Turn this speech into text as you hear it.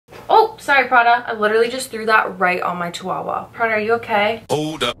Oh, sorry, Prada. I literally just threw that right on my chihuahua. Prada, are you okay?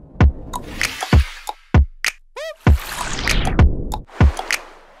 Hold up.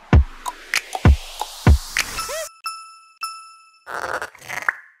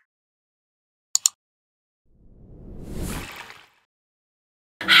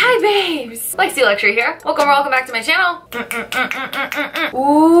 Hi babes! Lexi Luxury here. Welcome back to my channel.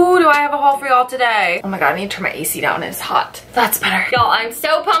 Ooh, do I have a haul for y'all today? Oh my god, I need to turn my AC down, it's hot. That's better. Y'all, I'm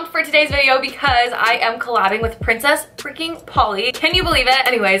so pumped for today's video because I am collabing with Princess freaking Polly. Can you believe it?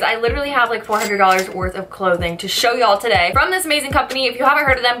 Anyways, I literally have like $400 worth of clothing to show y'all today from this amazing company. If you haven't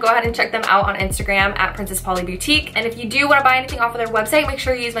heard of them, go ahead and check them out on Instagram at Princess Polly Boutique. And if you do want to buy anything off of their website, make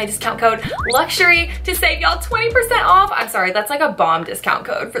sure you use my discount code LUXURY to save y'all 20% off. I'm sorry, that's like a bomb discount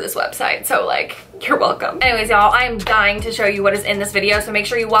code for this website, so like, you're welcome. Anyways, y'all, I am dying to show you what is in this video, so make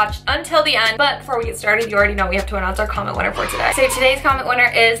sure you watch until the end. But before we get started, you already know we have to announce our comment winner for today. So today's comment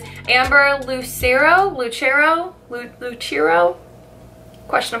winner is Amber Lucero?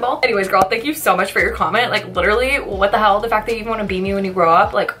 Questionable. Anyways, girl, thank you so much for your comment. Like, literally, what the hell? The fact that you even want to be me when you grow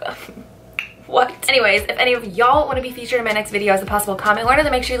up, like, what? Anyways, if any of y'all want to be featured in my next video as a possible comment winner,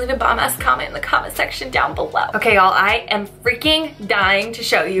 then make sure you leave a bomb-ass comment in the comment section down below. Okay, y'all, I am freaking dying to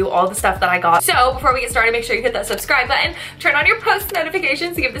show you all the stuff that I got. So before we get started, make sure you hit that subscribe button, turn on your post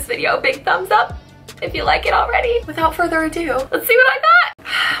notifications, give this video a big thumbs up if you like it already. Without further ado, let's see what I got.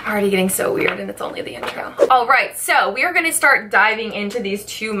 I'm already getting so weird and it's only the intro. All right, so we are gonna start diving into these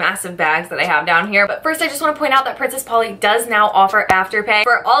two massive bags that I have down here. But first, I just wanna point out that Princess Polly does now offer AfterPay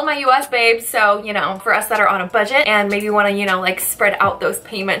for all of my US babes. So, you know, for us that are on a budget and maybe wanna, you know, like spread out those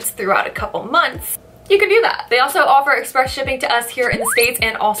payments throughout a couple months, you can do that. They also offer express shipping to us here in the States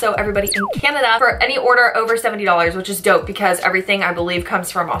and also everybody in Canada for any order over $70, which is dope because everything I believe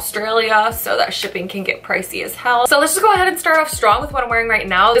comes from Australia, so that shipping can get pricey as hell. So let's just go ahead and start off strong with what I'm wearing right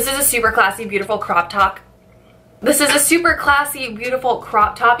now. This is a super classy, beautiful crop top. This is a super classy, beautiful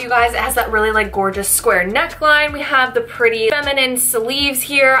crop top, you guys. It has that really like gorgeous square neckline. We have the pretty feminine sleeves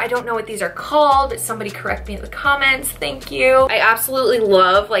here. I don't know what these are called, but somebody correct me in the comments. Thank you. I absolutely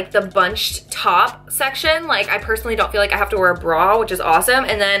love like the bunched top section. Like, I personally don't feel like I have to wear a bra, which is awesome.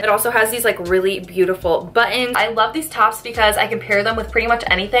 And then it also has these like really beautiful buttons. I love these tops because I can pair them with pretty much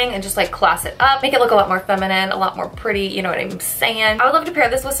anything and just like class it up, make it look a lot more feminine, a lot more pretty, you know what I'm saying? I would love to pair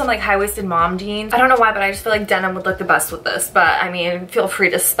this with some like high-waisted mom jeans. I don't know why, but I just feel like denim would look the best with this, but I mean, feel free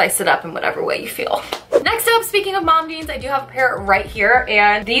to spice it up in whatever way you feel. Next up, speaking of mom jeans, I do have a pair right here,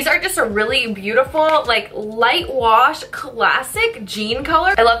 and these are just a really beautiful, like light wash, classic jean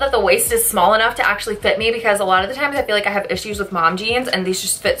color. I love that the waist is small enough to actually fit me because a lot of the times I feel like I have issues with mom jeans and these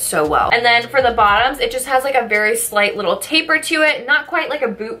just fit so well. And then for the bottoms, it just has like a very slight little taper to it, not quite like a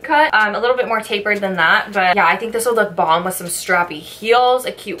boot cut, a little bit more tapered than that, but yeah, I think this will look bomb with some strappy heels,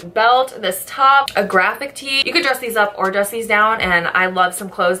 a cute belt, this top, a graphic tee. You could dress these up or dress these down, and I love some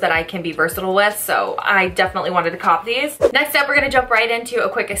clothes that I can be versatile with, so I definitely wanted to cop these. Next up, we're gonna jump right into a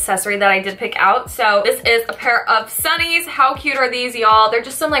quick accessory that I did pick out. So this is a pair of sunnies. How cute are these, y'all? They're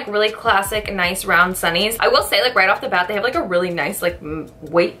just some like really classic, nice round sunnies. I will say, like right off the bat, they have like a really nice like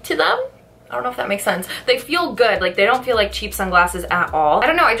weight to them. I don't know if that makes sense. They feel good. Like, they don't feel like cheap sunglasses at all. I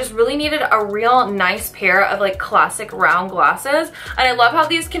don't know, I just really needed a real nice pair of like classic round glasses. And I love how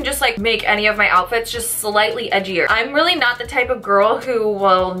these can just like make any of my outfits just slightly edgier. I'm really not the type of girl who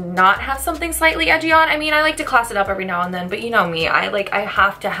will not have something slightly edgy on. I mean, I like to class it up every now and then, but you know me, I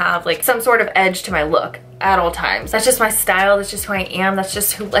have to have like some sort of edge to my look at all times. That's just my style, that's just who I am, that's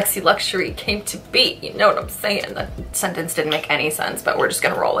just who Lexi Luxury came to be. You know what I'm saying? That sentence didn't make any sense, but we're just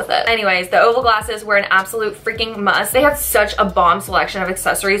gonna roll with it. Anyways, the oval glasses were an absolute freaking must. They have such a bomb selection of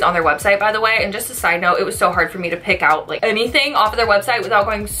accessories on their website, by the way, and just a side note, it was so hard for me to pick out like anything off of their website without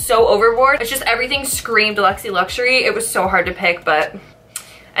going so overboard. It's just everything screamed Lexi Luxury. It was so hard to pick, but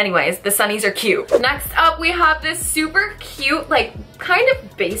anyways, the sunnies are cute. Next up, we have this super cute, like kind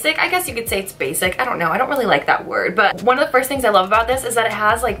of basic, I guess you could say it's basic. I don't know, I don't really like that word, but one of the first things I love about this is that it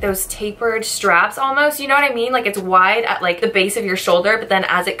has like those tapered straps almost, you know what I mean? Like, it's wide at like the base of your shoulder, but then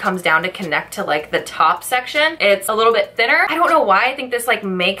as it comes down to connect to like the top section, it's a little bit thinner. I don't know why. I think this like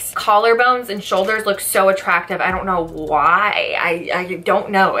makes collarbones and shoulders look so attractive. I don't know why. I don't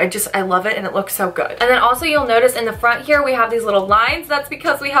know. I love it and it looks so good. And then also you'll notice in the front here, we have these little lines. That's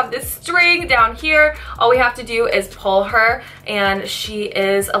because we have this string down here. All we have to do is pull her and she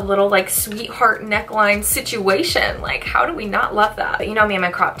is a little like sweetheart neckline situation. Like, how do we not love that? But you know me and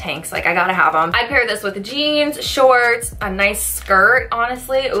my crop tanks, like I gotta have them. I pair this with jeans, shorts, a nice skirt,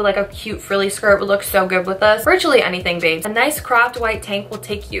 honestly. Ooh, like a cute frilly skirt would look so good with this. Virtually anything, babes. A nice cropped white tank will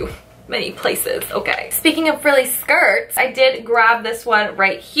take you many places, okay? Speaking of frilly skirts, I did grab this one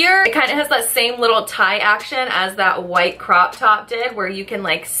right here. It kind of has that same little tie action as that white crop top did, where you can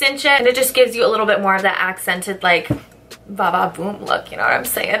like cinch it, and it just gives you a little bit more of that accented like ba-ba boom look, you know what I'm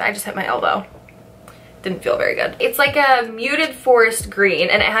saying? I just hit my elbow. Didn't feel very good. It's like a muted forest green,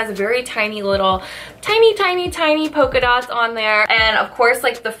 and it has very tiny little, tiny polka dots on there. And of course,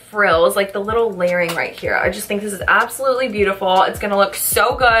 like the frills, like the little layering right here. I just think this is absolutely beautiful. It's gonna look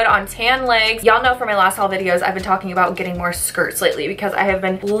so good on tan legs. Y'all know from my last haul videos, I've been talking about getting more skirts lately because I have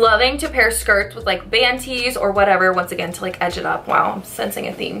been loving to pair skirts with like band tees or whatever, once again, to like edge it up. Wow, I'm sensing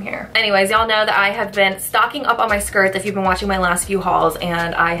a theme here. Anyways, y'all know that I have been stocking up on my skirts if you've been watching my last few hauls,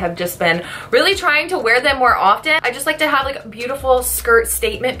 and I have just been really trying to wear them more often. I just like to have like beautiful skirt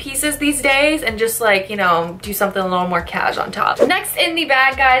statement pieces these days and just like, you know, do something a little more casual on top. Next in the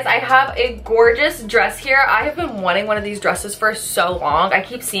bag, guys, I have a gorgeous dress here. I have been wanting one of these dresses for so long. I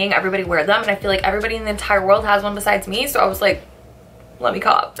keep seeing everybody wear them, and I feel like everybody in the entire world has one besides me, so I was like, let me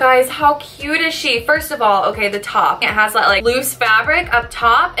cop. Guys, how cute is she? First of all, okay, the top. It has that like loose fabric up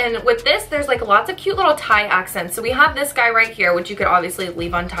top, and with this, there's like lots of cute little tie accents. So we have this guy right here, which you could obviously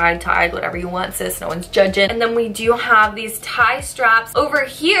leave untied, tied, whatever you want, sis, no one's judging. And then we do have these tie straps over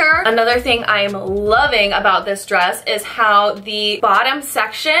here. Another thing I'm loving about this dress is how the bottom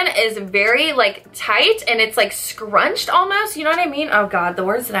section is very like tight, and it's like scrunched almost, you know what I mean? Oh God, the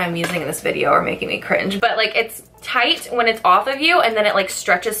words that I'm using in this video are making me cringe, but like it's tight when it's off of you, and then it like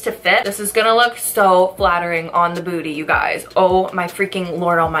stretches to fit. This is gonna look so flattering on the booty, you guys. Oh my freaking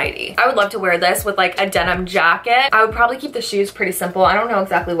Lord almighty. I would love to wear this with like a denim jacket. I would probably keep the shoes pretty simple. I don't know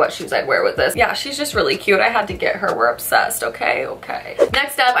exactly what shoes I'd wear with this. Yeah, she's just really cute. I had to get her. We're obsessed. Okay.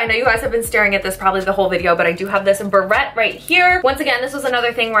 Next up, I know you guys have been staring at this probably the whole video, but I do have this barrette right here. Once again, this was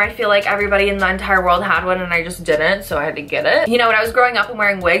another thing where I feel like everybody in the entire world had one and I just didn't, so I had to get it. You know, when I was growing up and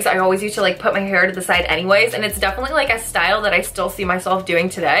wearing wigs, I always used to like put my hair to the side anyways, and it's definitely like a style that I still see myself doing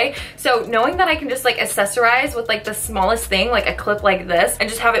today. So knowing that I can just like accessorize with like the smallest thing, like a clip like this, and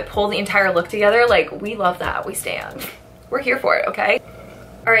just have it pull the entire look together, like we love that. We stand. We're here for it, okay?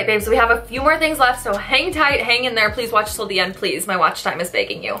 All right, babes, so we have a few more things left, so hang tight, hang in there. Please watch till the end, please. My watch time is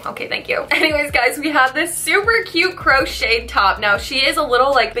begging you. Okay, thank you. Anyways, guys, we have this super cute crocheted top. Now, she is a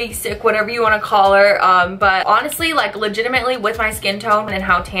little like basic, whatever you want to call her, but honestly, like legitimately with my skin tone and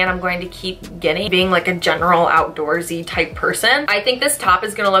how tan I'm going to keep getting, being like a general outdoorsy type person, I think this top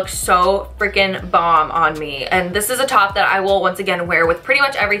is gonna look so freaking bomb on me. And this is a top that I will once again wear with pretty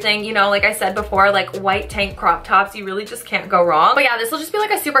much everything. You know, like I said before, like white tank crop tops, you really just can't go wrong. But yeah, this will just be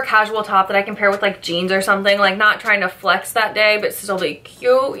like a super casual top that I can pair with like jeans or something, like not trying to flex that day, but still be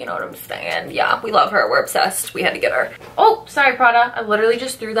cute, you know what I'm saying? Yeah, we love her. We're obsessed. We had to get her. Oh, sorry, Prada. I literally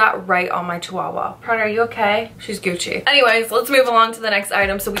just threw that right on my chihuahua. Prada, are you okay? She's Gucci. Anyways, let's move along to the next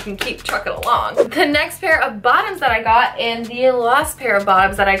item so we can keep trucking along. The next pair of bottoms that I got and the last pair of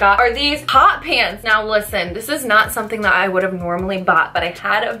bottoms that I got are these hot pants. Now listen, this is not something that I would have normally bought, but I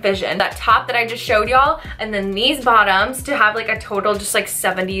had a vision. That top that I just showed y'all, and then these bottoms to have like a total just like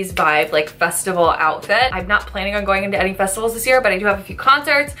 70s vibe, like festival outfit. I'm not planning on going into any festivals this year, but I do have a few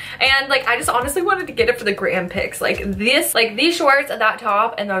concerts, and like I just honestly wanted to get it for the gram pics. Like this, like these shorts, that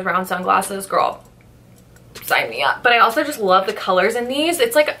top, and those round sunglasses, girl, sign me up. But I also just love the colors in these.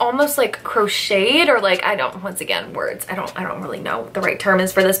 It's like almost like crocheted, or like, I don't, once again, words. I don't really know what the right term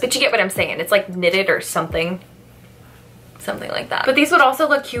is for this, but you get what I'm saying. It's like knitted or something like that. But these would also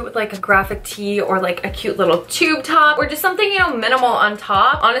look cute with like a graphic tee or like a cute little tube top or just something, you know, minimal on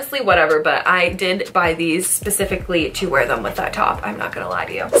top. Honestly, whatever, but I did buy these specifically to wear them with that top. I'm not gonna lie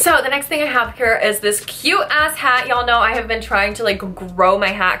to you. So the next thing I have here is this cute ass hat. Y'all know I have been trying to like grow my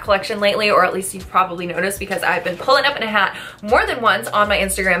hat collection lately, or at least you've probably noticed because I've been pulling up in a hat more than once on my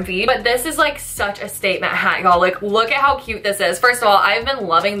Instagram feed. But this is like such a statement hat, y'all. Like, look at how cute this is. First of all, I've been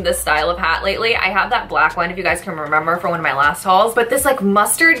loving this style of hat lately. I have that black one, if you guys can remember, from one of my last hauls, but this like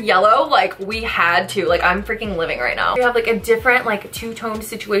mustard yellow, like we had to, like I'm freaking living right now. We have like a different like two-tone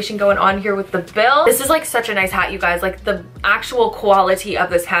situation going on here with the bill. This is like such a nice hat, you guys. Like the actual quality of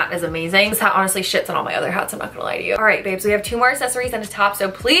this hat is amazing. This hat honestly shits on all my other hats, I'm not gonna lie to you. All right, babes, we have 2 more accessories and a top,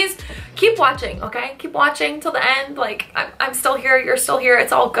 so please keep watching, okay? Keep watching till the end. Like I'm still here, you're still here,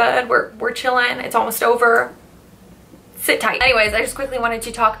 it's all good. We're chilling, it's almost over. Sit tight. Anyways, I just quickly wanted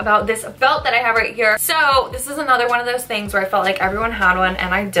to talk about this belt that I have right here. So this is another one of those things where I felt like everyone had one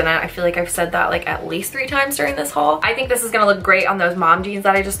and I didn't. I feel like I've said that like at least 3 times during this haul. I think this is gonna look great on those mom jeans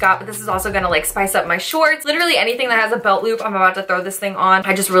that I just got, but this is also gonna like spice up my shorts. Literally anything that has a belt loop, I'm about to throw this thing on.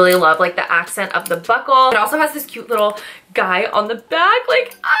 I just really love like the accent of the buckle. It also has this cute little guy on the back.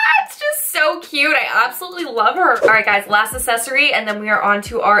 Like, it's just so cute. I absolutely love her. All right, guys, last accessory, and then we are on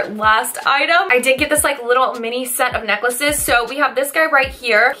to our last item. I did get this like little mini set of necklaces. So we have this guy right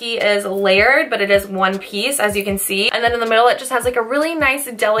here. He is layered, but it is one piece, as you can see. And then in the middle, it just has like a really nice,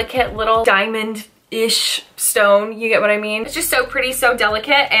 delicate little diamond-ish stone. You get what I mean? It's just so pretty, so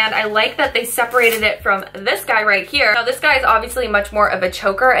delicate, and I like that they separated it from this guy right here. Now this guy is obviously much more of a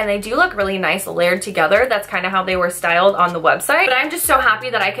choker, and they do look really nice layered together. That's kind of how they were styled on the website, but I'm just so happy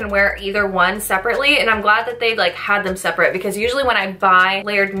that I can wear either one separately, and I'm glad that they like had them separate, because usually when I buy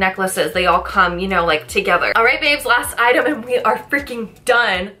layered necklaces, they all come, you know, like together. All right, babes, last item, and we are freaking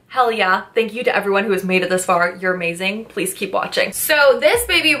done. Hell yeah. Thank you to everyone who has made it this far. You're amazing. Please keep watching. So this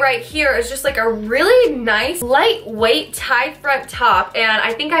baby right here is just like a really nice, lightweight tie front top. And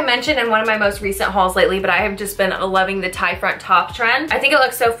I think I mentioned in one of my most recent hauls lately, but I have just been loving the tie front top trend. I think it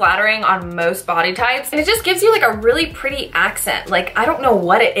looks so flattering on most body types. And it just gives you like a really pretty accent. Like, I don't know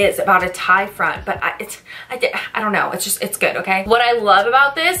what it is about a tie front, but I don't know. It's good, okay? What I love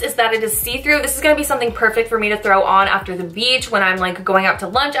about this is that it is see-through. This is gonna be something perfect for me to throw on after the beach when I'm like going out to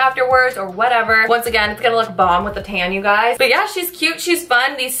lunch afterwards or whatever. Once again, it's gonna look bomb with the tan, you guys. But yeah, she's cute, she's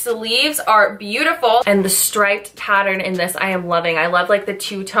fun. These sleeves are beautiful, and the striped pattern in this I am loving. I love like the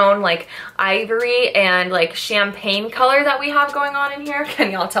two-tone like ivory and like champagne color that we have going on in here.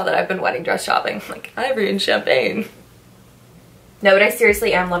 Can y'all tell that I've been wedding dress shopping? Like ivory and champagne. No, but I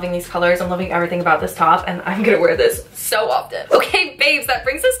seriously am loving these colors. I'm loving everything about this top, and I'm gonna wear this so often. Okay, babes, that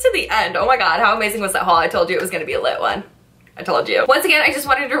brings us to the end. Oh my God, how amazing was that haul? I told you it was gonna be a lit one. I told you. Once again, I just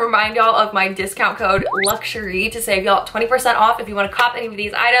wanted to remind y'all of my discount code LUXURY to save y'all 20% off if you want to cop any of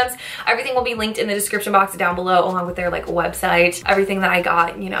these items. Everything will be linked in the description box down below, along with their like website, everything that I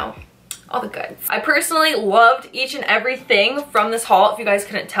got, you know, all the goods. I personally loved each and everything from this haul, if you guys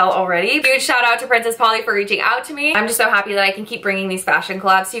couldn't tell already. Huge shout out to Princess Polly for reaching out to me. I'm just so happy that I can keep bringing these fashion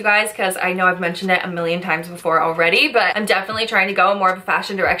collabs to you guys, because I know I've mentioned it a million times before already, but I'm definitely trying to go in more of a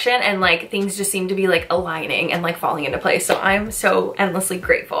fashion direction, and like things just seem to be like aligning and like falling into place. So I'm so endlessly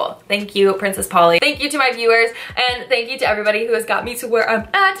grateful. Thank you, Princess Polly. Thank you to my viewers, and thank you to everybody who has got me to where I'm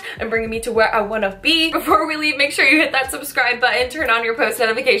at and bringing me to where I want to be. Before we leave, make sure you hit that subscribe button, turn on your post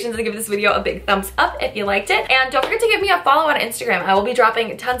notifications, and give this video a big thumbs up if you liked it. And don't forget to give me a follow on Instagram. I will be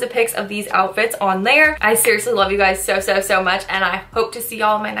dropping tons of pics of these outfits on there. I seriously love you guys so much, and I hope to see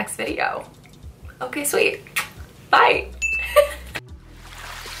y'all in my next video. Okay, sweet. Bye.